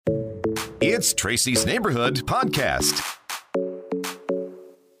It's Tracy's Neighborhood Podcast.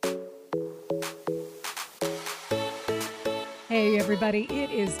 Hey, everybody. It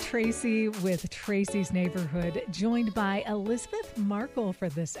is Tracy with Tracy's Neighborhood, joined by Elizabeth Markle for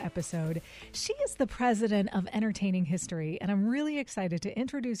this episode. She is the president of Entertaining History, and I'm really excited to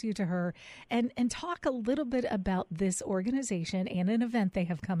introduce you to her and talk a little bit about this organization and an event they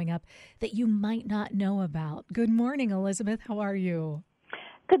have coming up that you might not know about. Good morning, Elizabeth. How are you?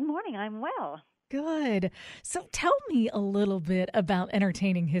 Good morning. I'm well. Good. So tell me a little bit about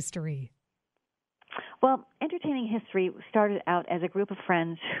Entertaining History. Well, Entertaining History started out as a group of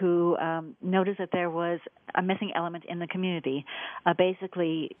friends who noticed that there was a missing element in the community,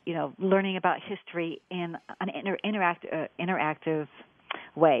 basically, learning about history in an interactive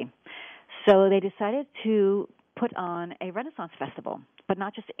way. So they decided to put on a Renaissance Festival, but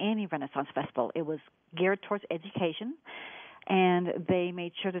not just any Renaissance Festival. It was geared towards education, and they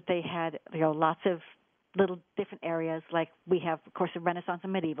made sure that they had lots of little different areas. Like we have, of course, the Renaissance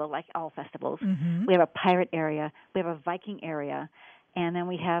and medieval, like all festivals. Mm-hmm. We have a pirate area. We have a Viking area. And then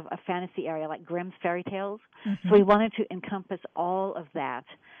we have a fantasy area like Grimm's fairy tales. Mm-hmm. So we wanted to encompass all of that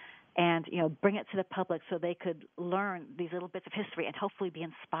and, bring it to the public so they could learn these little bits of history and hopefully be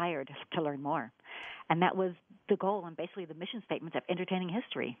inspired to learn more. And that was the goal and basically the mission statements of Entertaining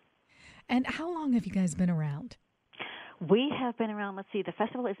History. And how long have you guys been around? We have been around, the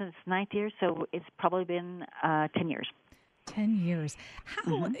festival is in its 9th year, so it's probably been 10 years. 10 years.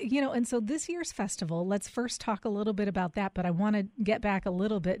 How, and so this year's festival, let's first talk a little bit about that, but I want to get back a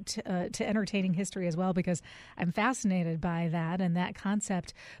little bit to Entertaining History as well, because I'm fascinated by that and that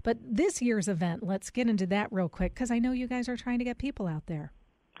concept. But this year's event, let's get into that real quick, because I know you guys are trying to get people out there.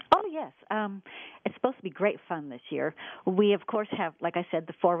 Oh, yes. It's supposed to be great fun this year. We, of course, have, like I said,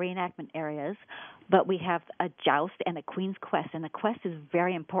 the 4 reenactment areas, but we have a joust and a Queen's Quest. And the quest is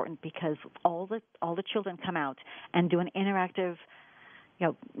very important because all the children come out and do an interactive,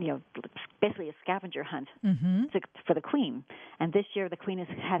 basically a scavenger hunt for the Queen. And this year the Queen has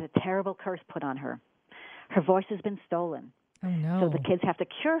had a terrible curse put on her. Her voice has been stolen. Oh, no. So the kids have to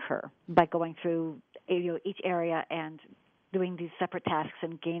cure her by going through each area and doing these separate tasks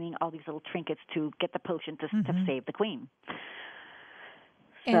and gaining all these little trinkets to get the potion to save the Queen.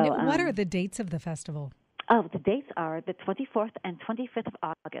 And what are the dates of the festival? Oh, the dates are the 24th and 25th of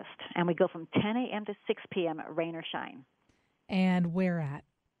August, and we go from 10 a.m. to 6 p.m., rain or shine. And where at?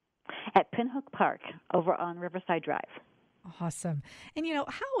 At Pinhook Park over on Riverside Drive. Awesome. And,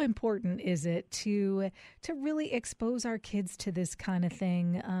 how important is it to really expose our kids to this kind of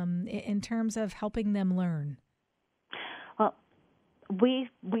thing in terms of helping them learn? Well,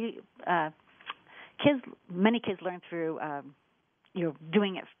 many kids learn through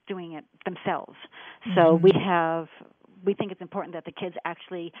doing it themselves. So we think it's important that the kids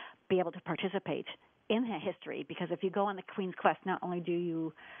actually be able to participate in history, because if you go on the Queen's Quest, not only do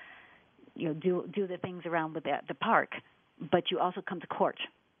you do the things around with the park, but you also come to court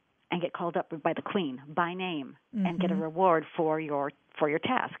and get called up by the Queen by name and get a reward for your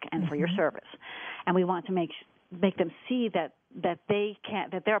task and for your service. And we want to make them see that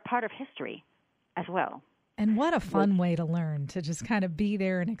they're a part of history as well. And what a fun way to learn, to just kind of be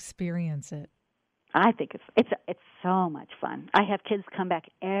there and experience it. I think it's so much fun. I have kids come back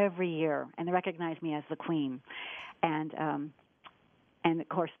every year and they recognize me as the Queen, and of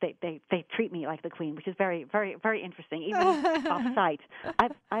course they treat me like the Queen, which is very, very, very interesting. Even off site,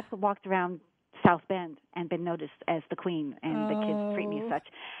 I've walked around South Bend and been noticed as the Queen, and the kids treat me as such,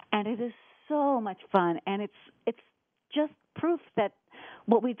 and it is so much fun, and it's just proof that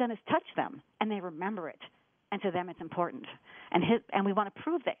what we've done is touch them, and they remember it, and to them it's important, and we want to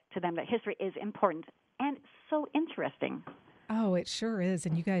prove that to them that history is important and so interesting. Oh, it sure is,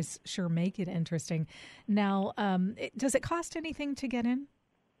 and you guys sure make it interesting. Now, does it cost anything to get in?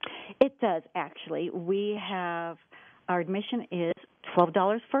 It does, actually. Our admission is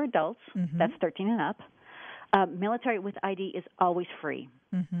 $12 for adults. That's 13 and up. Military with ID is always free.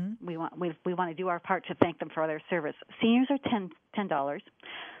 We want to do our part to thank them for their service. Seniors are $10.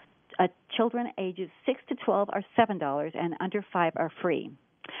 Children ages 6 to 12 are $7, and under 5 are free.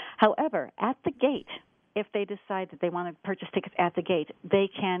 However, at the gate, if they decide that they want to purchase tickets at the gate, they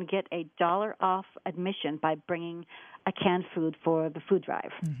can get $1 off admission by bringing a canned food for the food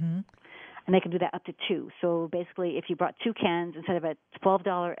drive. And they can do that up to 2. So basically, if you brought 2 cans, instead of a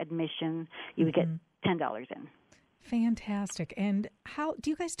 $12 admission, you would get $10 in. Fantastic. And how do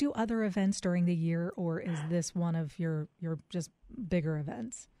you guys do other events during the year, or is this one of your just bigger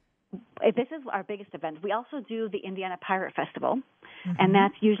events? This is our biggest event. We also do the Indiana Pirate Festival, and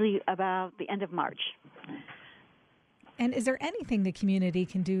that's usually about the end of March. And is there anything the community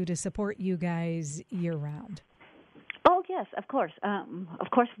can do to support you guys year-round? Oh, yes, of course.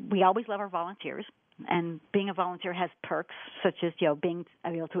 We always love our volunteers, and being a volunteer has perks, such as being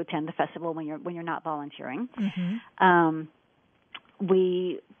able to attend the festival when you're not volunteering. Mm-hmm.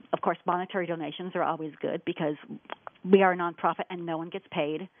 Of course, monetary donations are always good because we are a nonprofit and no one gets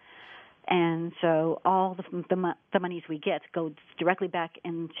paid, and so all the monies we get go directly back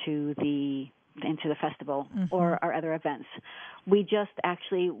into the festival or our other events. We just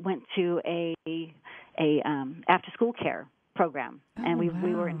actually went to a after-school care program, and we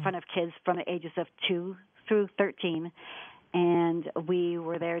were in front of kids from the ages of 2 through 13, and we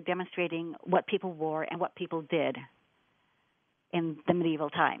were there demonstrating what people wore and what people did in the medieval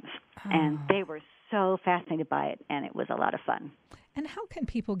times. And they were so fascinated by it, and it was a lot of fun. And how can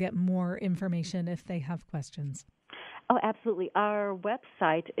people get more information if they have questions? Oh, absolutely. Our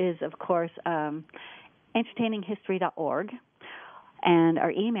website is, of course, entertaininghistory.org, and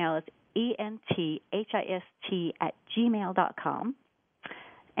our email is enthist@gmail.com.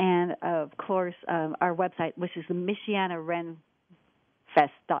 And, of course, our website, which is the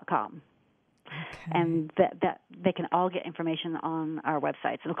MichianaWrenFest.com. Okay. And that they can all get information on our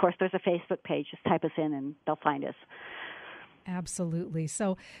websites. And, of course, there's a Facebook page. Just type us in, and they'll find us. Absolutely.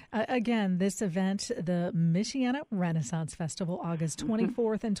 So, again, this event, the Michiana Renaissance Festival, August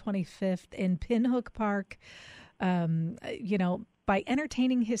 24th and 25th in Pinhook Park, by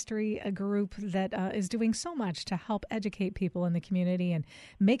Entertaining History, a group that is doing so much to help educate people in the community and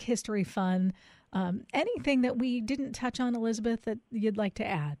make history fun. Anything that we didn't touch on, Elizabeth, that you'd like to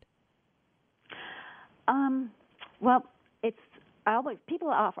add? Well, people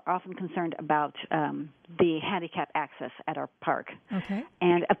are often concerned about the handicap access at our park. Okay.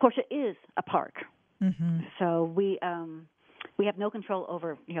 And, of course, it is a park. Mm-hmm. So we have no control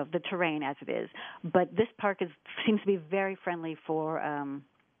over, the terrain as it is. But this park seems to be very friendly for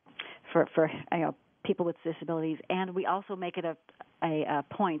people with disabilities. And we also make it a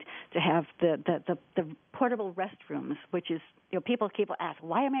point to have the portable restrooms, which is, people ask,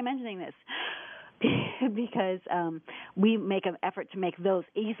 why am I mentioning this? Because we make an effort to make those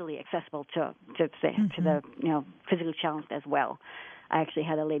easily accessible to the physically challenged as well. I actually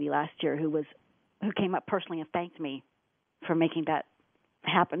had a lady last year who came up personally and thanked me for making that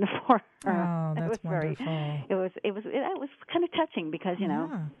happen for her. Oh, that's wonderful. It was kind of touching because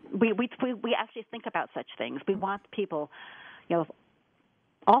we actually think about such things. We want people,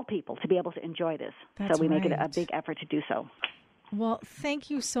 all people, to be able to enjoy this. That's so we make it right. a big effort to do so. Well, thank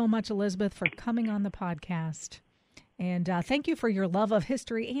you so much, Elizabeth, for coming on the podcast. And thank you for your love of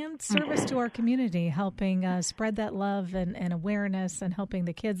history and service to our community, helping spread that love and awareness and helping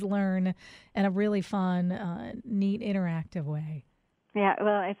the kids learn in a really fun, neat, interactive way. Yeah,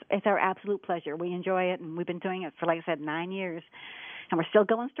 well, it's our absolute pleasure. We enjoy it, and we've been doing it for, like I said, 9 years, and we're still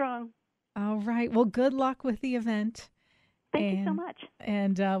going strong. All right. Well, good luck with the event. Thank you so much.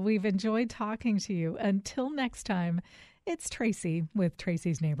 And we've enjoyed talking to you. Until next time. It's Tracy with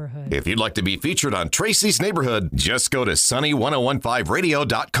Tracy's Neighborhood. If you'd like to be featured on Tracy's Neighborhood, just go to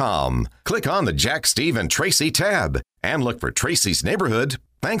sunny1015radio.com. Click on the Jack, Steve, and Tracy tab and look for Tracy's Neighborhood.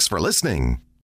 Thanks for listening.